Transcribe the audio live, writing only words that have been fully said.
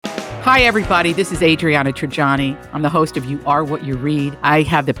Hi, everybody. This is Adriana Trajani. I'm the host of You Are What You Read. I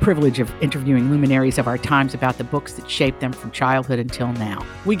have the privilege of interviewing luminaries of our times about the books that shaped them from childhood until now.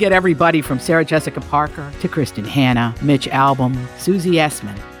 We get everybody from Sarah Jessica Parker to Kristen Hanna, Mitch Albom, Susie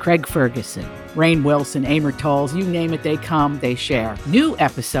Essman, Craig Ferguson, Rainn Wilson, Amor Tolls, you name it, they come, they share. New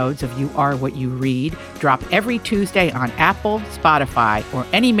episodes of You Are What You Read drop every Tuesday on Apple, Spotify, or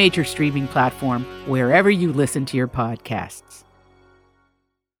any major streaming platform wherever you listen to your podcasts.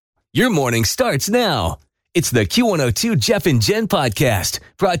 Your morning starts now. It's the Q102 Jeff and Jen podcast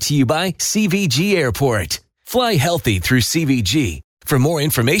brought to you by CVG Airport. Fly healthy through CVG. For more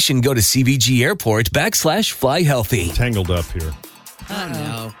information, go to CVG Airport /fly healthy. Tangled up here. Oh,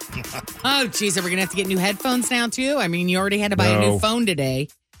 no. Oh, geez. Are we going to have to get new headphones now, too? I mean, you already had to buy a new phone today.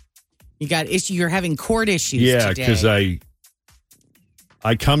 You got issue. You're having cord issues today. Yeah, because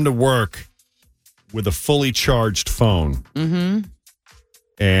I come to work with a fully charged phone. Mm-hmm.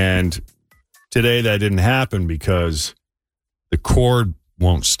 And today that didn't happen because the cord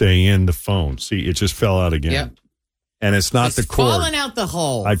won't stay in the phone. See, it just fell out again. Yep. And it's not the cord. Falling out the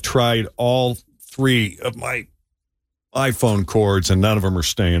hole. I've tried all three of my iPhone cords and none of them are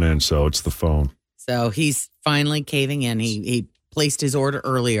staying in, so it's the phone. So he's finally caving in. He placed his order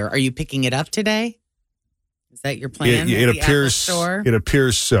earlier. Are you picking it up today? Is that your plan? It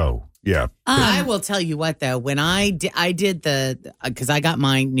appears so. Yeah. I will tell you what, though, when I did because I got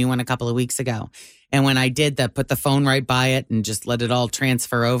my new one a couple of weeks ago. And when I did put the phone right by it and just let it all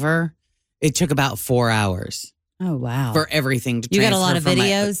transfer over, it took about 4 hours. Oh, wow. For everything to transfer. You got a lot of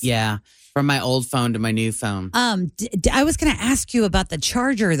videos? From my old phone to my new phone. I was going to ask you about the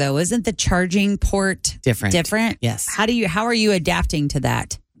charger, though. Isn't the charging port different? Yes. How are you adapting to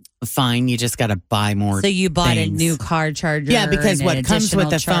that? Fine, you just got to buy more. So you bought things. a new car charger. Yeah, because what comes with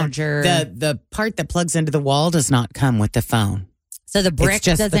the charger, phone, the part that plugs into the wall does not come with the phone. So the brick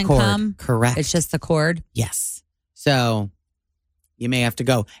doesn't come? Correct. It's just the cord? Yes. So you may have to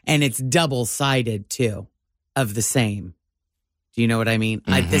go. And it's double-sided, too, of the same. Do you know what I mean?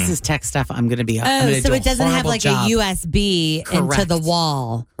 Mm-hmm. This is tech stuff. I'm going to be. So it doesn't have like job. a USB into the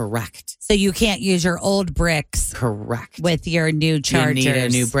wall. Correct. So you can't use your old bricks. Correct. With your new chargers. You need a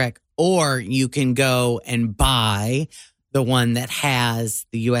new brick, or you can go and buy the one that has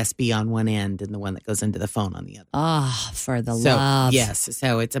the USB on one end and the one that goes into the phone on the other. Oh, for the love! Yes.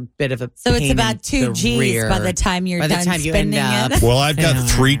 So it's a bit of a. So it's about 2 G's by the time you're done spending it. Well, I've got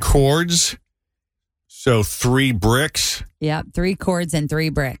 3 cords. So 3 bricks. Yep, 3 cords and 3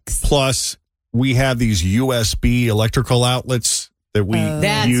 bricks. Plus, we have these USB electrical outlets that we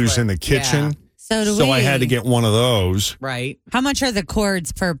use in the kitchen. Yeah. So I had to get one of those. Right. How much are the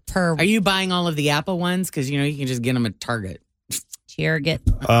cords per? Are you buying all of the Apple ones? Because, you can just get them at Target. Target.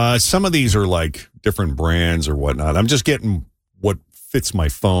 Some of these are like different brands or whatnot. I'm just getting what fits my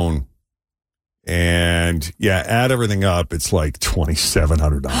phone. And add everything up. It's like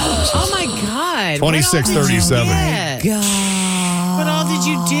 $2,700. Oh my God. $2,637. God. What all did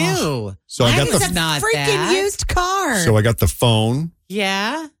you do? So I got the freaking used car. So I got the phone.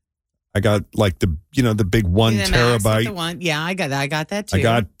 Yeah. I got like the big 1 terabyte. The one. Yeah, I got that too. I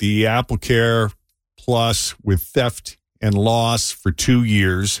got the Apple Care Plus with theft and loss for 2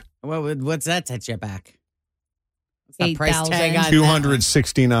 years. What's that set you back? Price tag on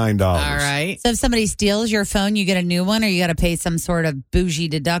 $269. All right. So if somebody steals your phone, you get a new one, or you got to pay some sort of bougie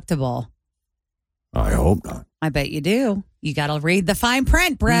deductible? I hope not. I bet you do. You got to read the fine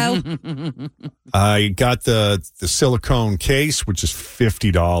print, bro. I got the silicone case, which is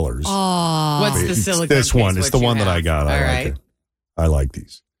 $50. Oh, what's the silicone this case? one. It's the one that I got. I like it. I like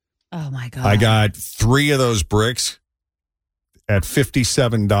these. Oh my God. I got 3 of those bricks at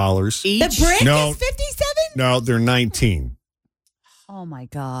 $57 each. The brick is $57? No, they're $19. Oh my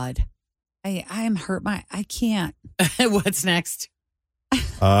God. I am hurt. I can't. What's next?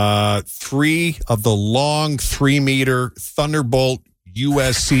 3 of the long 3-meter Thunderbolt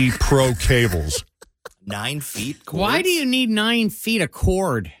USC Pro cables. 9 feet cords? Why do you need 9 feet of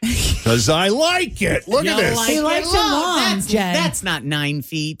cord? Because I like it. Look at this. He likes it long, Jen. That's not 9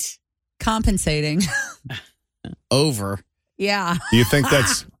 feet. Compensating. Over. Yeah. Do you think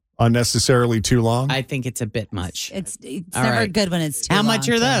that's unnecessarily too long? I think it's a bit much. It's never good when it's too long. How much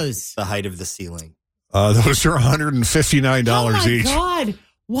are those? The height of the ceiling. Those are $159 each. Oh my God.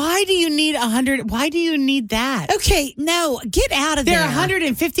 Why do you need 100? Why do you need that? Okay, no, get out of there. They're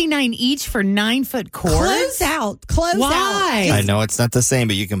 159 each for 9-foot cords. Close out. Why? I know it's not the same,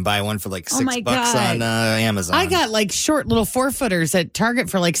 but you can buy one for like $6 on Amazon. I got like short little 4-footers at Target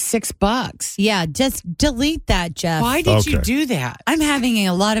for like $6. Yeah, just delete that, Jeff. Why did you do that? I'm having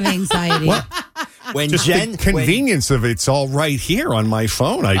a lot of anxiety. When Just Jen, the convenience of it's all right here on my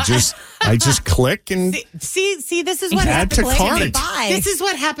phone. I just click and See, this is what add to happens cart. This is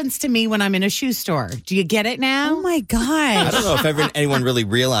what happens to me when I'm in a shoe store. Do you get it now? Oh my I gosh. don't know if anyone really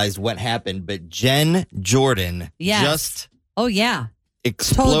realized what happened, but Jen Jordan Yes. just Oh yeah.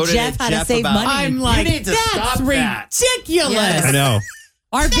 exploded Told Jeff at how to Jeff save about, money. I'm like, need to that's stop that." ridiculous. Yes. I know.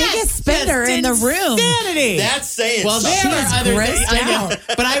 Our biggest spender in the room. Insanity. That's saying Well, something. there are other grossed things. I know, out.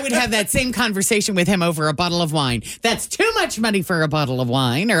 but I would have that same conversation with him over a bottle of wine. That's too much money for a bottle of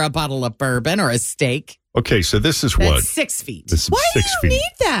wine or a bottle of bourbon or a steak. Okay, so this is That's what? 6 feet. This is Why 6 do you feet.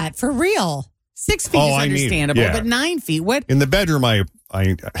 need that for real? 6 feet Oh, is I need it. understandable, Yeah. but 9 feet. What? In the bedroom, I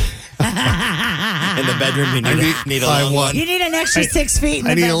In the bedroom, you need a I long want- one. You need an extra 6 feet in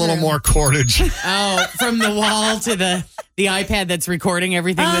the I need a little bedroom. more cordage. Oh, from the wall to the iPad that's recording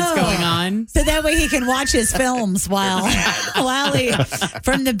everything that's Oh. going on. So that way he can watch his films while he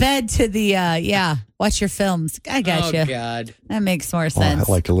from the bed to the watch your films. I got you. God. That makes more Oh, I sense.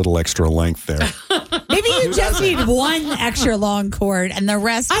 like a little extra length there. Maybe you just need one extra long cord and the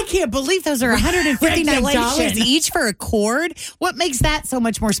rest. I can't believe those are $159 Regulation. each for a cord. What makes that so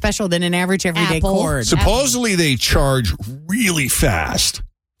much more special than an average everyday Apple. cord? Supposedly they charge really fast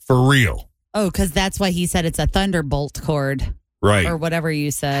for real. Oh, because that's why he said it's a Thunderbolt cord Right. or whatever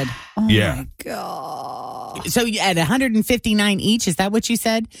you said. Oh Yeah. my God. So at $159 each, is that what you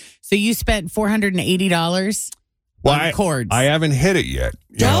said? So you spent $480 Well, on cords. I haven't hit it yet.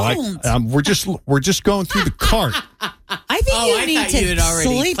 You know, Don't. we're just going through the cart. I think Oh, you I need thought to you had already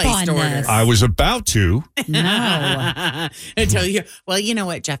sleep placed on orders. this. I was about to. No. I tell you, well, you know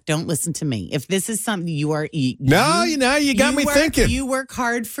what, Jeff? Don't listen to me. If this is something you are No, you got me thinking. You work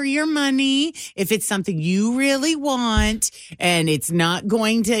hard for your money. If it's something you really want and it's not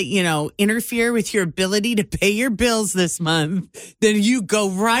going to, interfere with your ability to pay your bills this month, then you go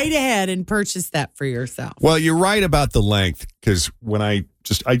right ahead and purchase that for yourself. Well, you're right about the length because when I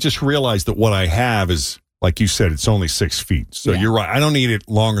just realized that what I have is, like you said, it's only 6 feet. So Yeah. you're right. I don't need it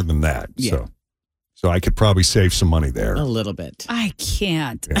longer than that. Yeah. So I could probably save some money there. A little bit. I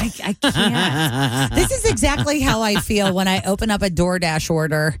can't. I can't. This is exactly how I feel when I open up a DoorDash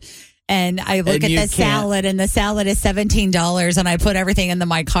order and I look And at you the can't. salad and the salad is $17 and I put everything into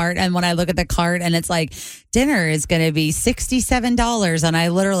my cart. And when I look at the cart and it's like dinner is going to be $67 and I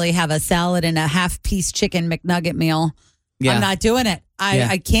literally have a salad and a half-piece chicken McNugget meal. Yeah. I'm not doing it. Yeah.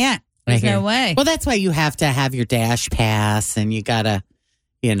 I can't. There's no way. Well, that's why you have to have your Dash Pass and you got to,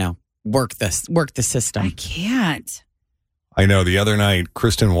 work the system. I can't. I know the other night,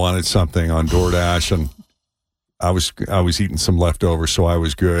 Kristen wanted something on DoorDash and I was eating some leftovers, so I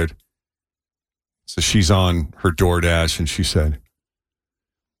was good. So she's on her DoorDash and she said,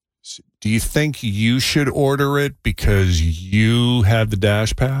 "Do you think you should order it because you have the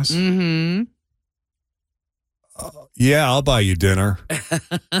Dash Pass?" Mm-hmm. Yeah, I'll buy you dinner.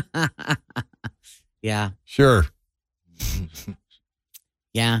 Yeah. Sure.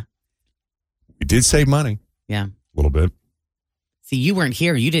 Yeah. We did save money. Yeah. A little bit. See, you weren't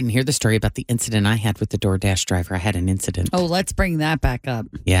here. You didn't hear the story about the incident I had with the DoorDash driver. I had an incident. Oh, let's bring that back up.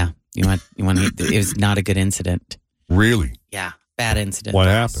 Yeah. You want it was not a good incident. Really? Yeah. Bad incident. What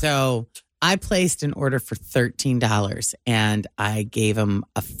happened? So I placed an order for $13 and I gave him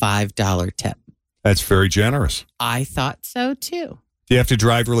a $5 tip. That's very generous. I thought so too. Do you have to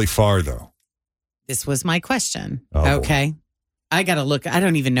drive really far, though? This was my question. Oh. Okay. I got to look. I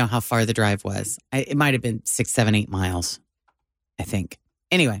don't even know how far the drive was. It might have been 6, 7, 8 miles, I think.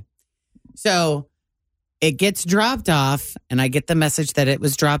 Anyway, so it gets dropped off and I get the message that it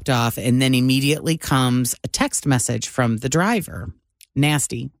was dropped off. And then immediately comes a text message from the driver.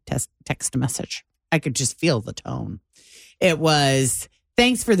 Nasty text message. I could just feel the tone. It was,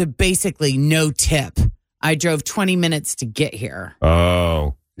 "Thanks for the basically no tip. I drove 20 minutes to get here."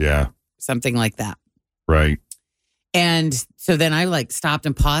 Oh, yeah. Something like that. Right. And so then I stopped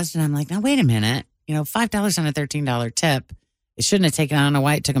and paused and I'm like, now wait a minute, $5 on a $13 tip. It shouldn't have taken, I don't know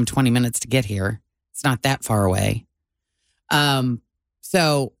why it took him 20 minutes to get here. It's not that far away.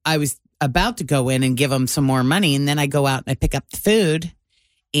 So I was about to go in and give him some more money. And then I go out and I pick up the food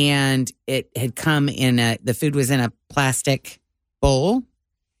and it had come the food was in a plastic bowl.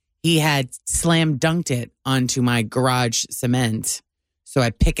 He had slam dunked it onto my garage cement. So I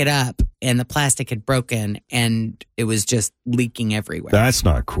pick it up and the plastic had broken and it was just leaking everywhere. That's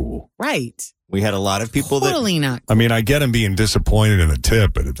not cool. Right. We had a lot of people Totally not. I mean, I get him being disappointed in the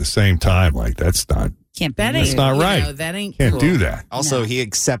tip, but at the same time, that's not, Can't That be ain't That's not right. That ain't can't cool. do that. Also, No. he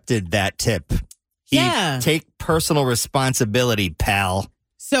accepted that tip. Yeah. Take personal responsibility, pal.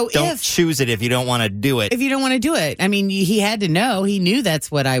 So Don't choose it if you don't want to do it. if you don't want to do it, I mean, he had to know. He knew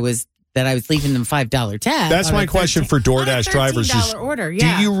that's what I was that I was leaving them $5 tip. That's my question for DoorDash drivers is, order, do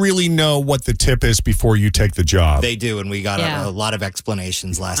you really know what the tip is before you take the job? They do, and we got a lot of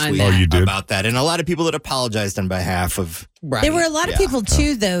explanations last week you did? about that. And a lot of people that apologized on behalf of... Right. There were a lot of people,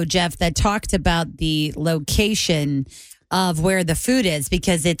 too, though, Jeff, that talked about the location of where the food is,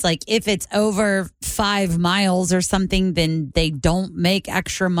 because it's like if it's over 5 miles or something, then they don't make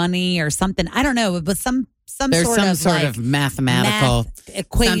extra money or something. I don't know. It was There's some sort like of mathematical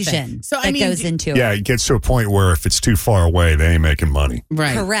equation that goes into it. Yeah, it gets to a point where if it's too far away, they ain't making money.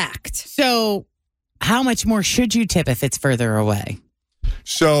 Right. Correct. So how much more should you tip if it's further away?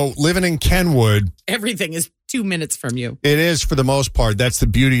 So living in Kenwood, Everything is 2 minutes from you. it is for the most part. That's the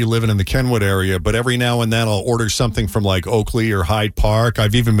beauty of living in the Kenwood area. But every now and then I'll order something from like Oakley or Hyde Park.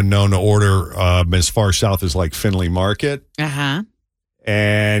 I've even been known to order as far south as like Findlay Market. Uh-huh.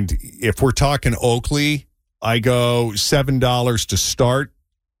 And if we're talking Oakley, I go $7 to start.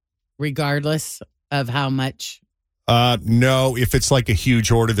 Regardless of how much. No, if it's like a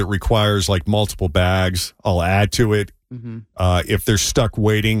huge order that requires like multiple bags, I'll add to it. Mm-hmm. If they're stuck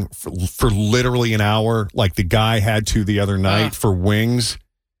waiting for literally an hour, like the guy had to the other night for wings,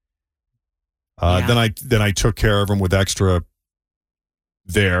 then I took care of him with extra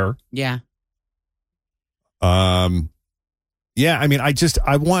there. Yeah. Yeah, I mean, I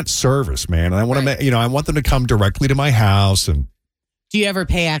want service, man. And I want to, I want them to come directly to my house. And do you ever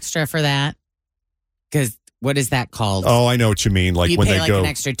pay extra for that? Because what is that called? Oh, I know what you mean. Like you when pay they like go an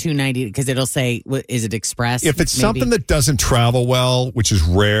extra $2.90 because it'll say, is it express? If it's something that doesn't travel well, which is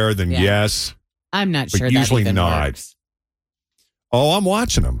rare, then yes. I'm not but sure usually that even not. works. Oh, I'm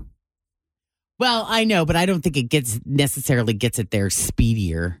watching them. Well, I know, but I don't think it necessarily gets it there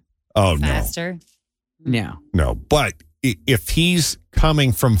speedier. Oh, Faster? No. But if he's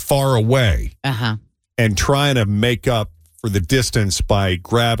coming from far away and trying to make up for the distance by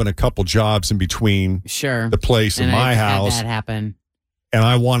grabbing a couple jobs in between the place and my house, had that happen. And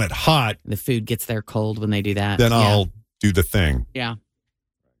I want it hot. The food gets there cold when they do that. Then I'll do the thing. Yeah.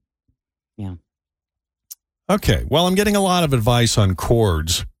 Okay. Well, I'm getting a lot of advice on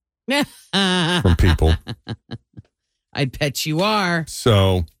cords from people. I bet you are.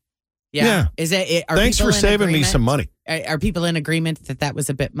 So, yeah. Is it? Thanks for saving me some money. Are people in agreement that was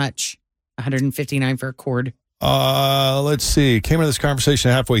a bit much? $159 for a cord. Let's see. Came into this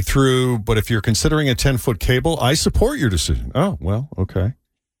conversation halfway through, but if you're considering a 10-foot cable, I support your decision. Oh, well, okay.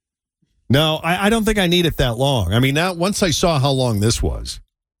 No, I don't think I need it that long. I mean, now once I saw how long this was.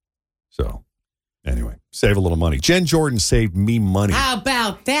 So, anyway, save a little money. Jen Jordan saved me money. How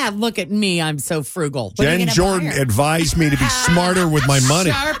about that? Look at me. I'm so frugal. Jen Jordan advised me to be smarter with my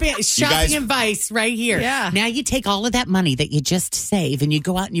money. Shopping advice right here. Yeah. Now you take all of that money that you just save and you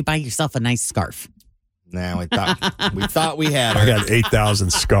go out and you buy yourself a nice scarf. Now we thought we had her. I got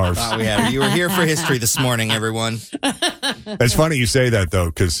 8,000 scarves. Thought we had her. You were here for history this morning, everyone. It's funny you say that, though,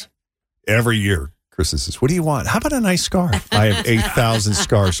 because every year, Chris says, what do you want? How about a nice scarf? I have 8,000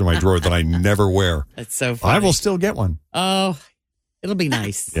 scarves in my drawer that I never wear. That's so funny. I will still get one. Oh, it'll be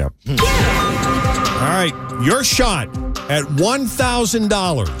nice. Yeah. All right. Your shot at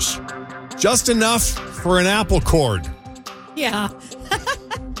 $1,000. Just enough for an Apple cord. Yeah.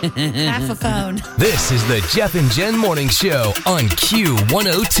 Half a phone. This is the Jeff and Jen Morning Show on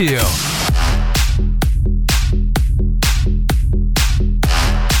Q102.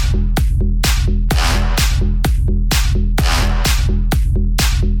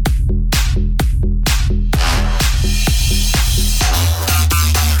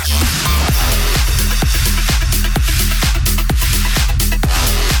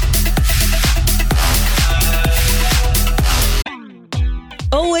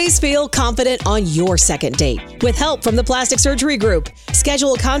 Always feel confident on your second date. With help from the Plastic Surgery Group.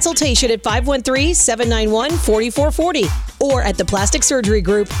 Schedule a consultation at 513-791-4440 or at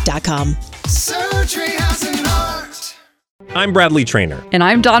theplasticsurgerygroup.com. Surgery has an art. I'm Bradley Trainer. And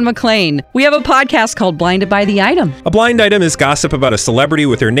I'm Don McClain. We have a podcast called Blinded by the Item. A blind item is gossip about a celebrity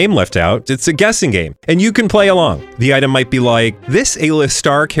with their name left out. It's a guessing game, and you can play along. The item might be like, this A-list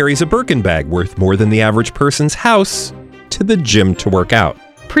star carries a Birkin bag worth more than the average person's house to the gym to work out.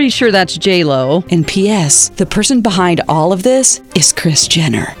 Pretty sure that's J-Lo. And P.S. the person behind all of this is Kris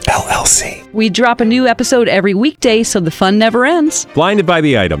Jenner, LLC. We drop a new episode every weekday so the fun never ends. Blinded by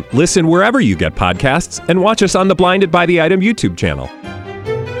the Item. Listen wherever you get podcasts and watch us on the Blinded by the Item YouTube channel.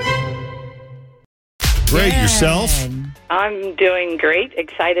 Great. Yourself? I'm doing great.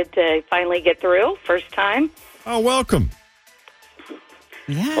 Excited to finally get through. First time. Oh, welcome.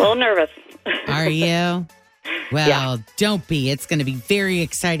 Yeah. A little nervous. Are you? Well, don't be. It's going to be very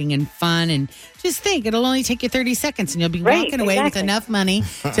exciting and fun. And just think, it'll only take you 30 seconds and you'll be walking away with enough money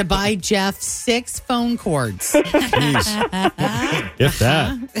to buy Jeff 6 phone cords. If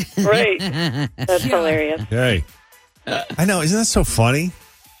that. Right. That's hilarious. Hey. I know. Isn't that so funny?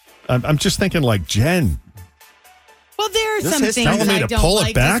 I'm just thinking like Jen. Well, there are some things telling me I to don't pull it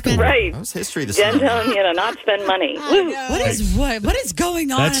like back. to spend. Right. That was history this Jen morning. telling you to not spend money. Woo. What is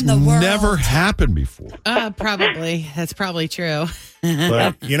going on That's in the world? never happened before. Probably. That's probably true.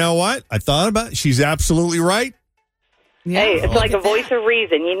 But you know what? I thought about it. She's absolutely right. Hey, it's like a voice of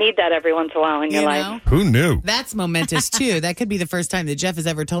reason. You need that every once in a while in your life. Who knew? That's momentous, too. That could be the first time that Jeff has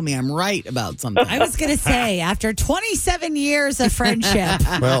ever told me I'm right about something. I was going to say, after 27 years of friendship.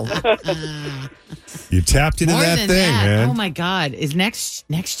 Well, you tapped into More that than thing, that. man. Oh, my God. Is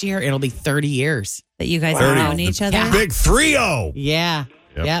next year, it'll be 30 years. That you guys have known each other? Big 3-0. Yeah.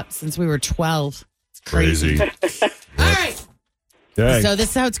 Yep. Since we were 12. It's Crazy. All right. Okay. So this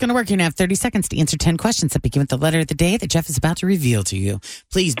is how it's going to work. You're going to have 30 seconds to answer 10 questions that begin with the letter of the day that Jeff is about to reveal to you.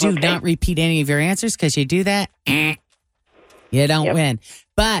 Please do not repeat any of your answers because you do that, you don't win.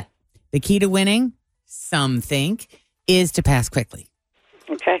 But the key to winning, some think, is to pass quickly.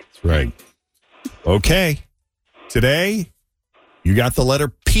 Okay. That's right. Okay. Today, you got the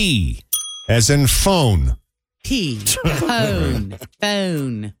letter P, as in phone. P, phone,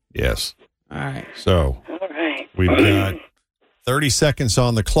 phone. Yes. All right. So, All right. we've got 30 seconds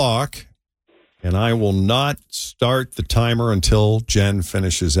on the clock, and I will not start the timer until Jen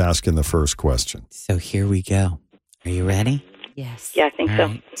finishes asking the first question. So here we go. Are you ready? Yes. Yeah, I think All so.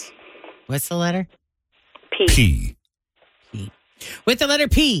 right. What's the letter? P. With the letter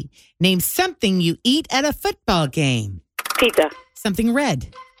P, name something you eat at a football game. Pizza. Something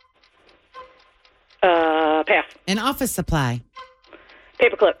red. Pass. An office supply.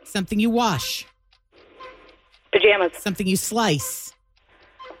 Paperclip. Something you wash. Pajamas. Something you slice.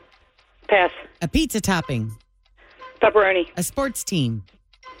 Pass. A pizza topping. Pepperoni. A sports team.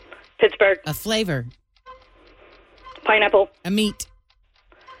 Pittsburgh. A flavor. Pineapple. A meat.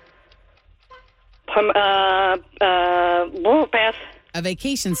 Pass. A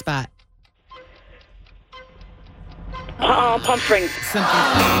vacation spot. Palm Springs. Something.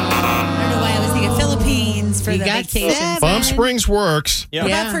 I don't know why I was thinking Philippines for You the got vacation. 7. Palm Springs works. What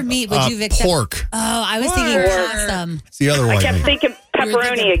about for meat? Would you accept? Pork. Oh, I was thinking possum. It's the other I one. kept thinking You were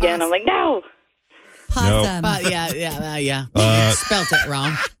pepperoni thinking again. I'm like, no. Possum. You spelt it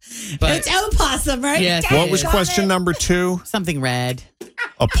wrong. But It's opossum, right? Yes. What was question number 2? something red.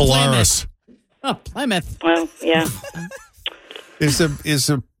 A Polaris. Oh, Plymouth. Well, yeah. Is a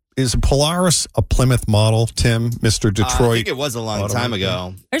Polaris a Plymouth model, Tim, Mr. Detroit? I think it was a long time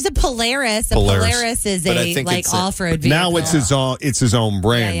ago. There's a Polaris. A Polaris. Polaris is But I a think like it's a- off-road vehicle. Now it's his own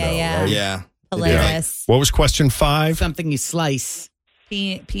brand, Yeah, yeah, though, right? Yeah. Polaris. What was question 5? Something you slice.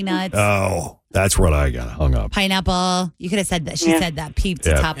 Peanuts. Oh, that's what I got hung up. Pineapple. You could have said that. She said that. Pizza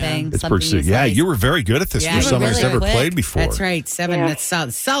Yeah. topping. It's something pretty. you Yeah, slice. you were very good at this Yeah, for you someone were who's really never quick. played before. That's right. 7. Yeah.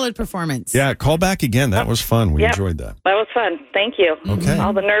 That's solid performance. Yeah, call back again. That was fun. We Yep. enjoyed that. That was fun. Thank you. Okay.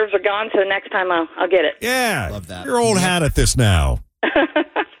 All the nerves are gone, so next time I'll get it. Yeah, Love that. You're old hat at this now.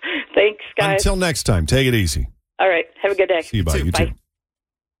 Thanks, guys. Until next time, take it easy. All right. Have a good day. See you. Bye. You too.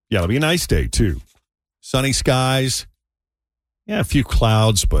 Yeah, it'll be a nice day too. Sunny skies. Yeah, a few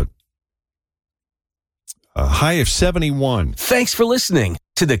clouds, but a high of 71. Thanks for listening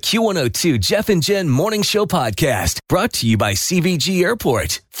to the Q102 Jeff and Jen Morning Show podcast, brought to you by CVG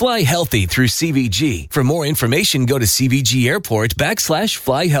Airport. Fly healthy through CVG. For more information, go to CVG Airport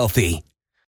 /fly healthy.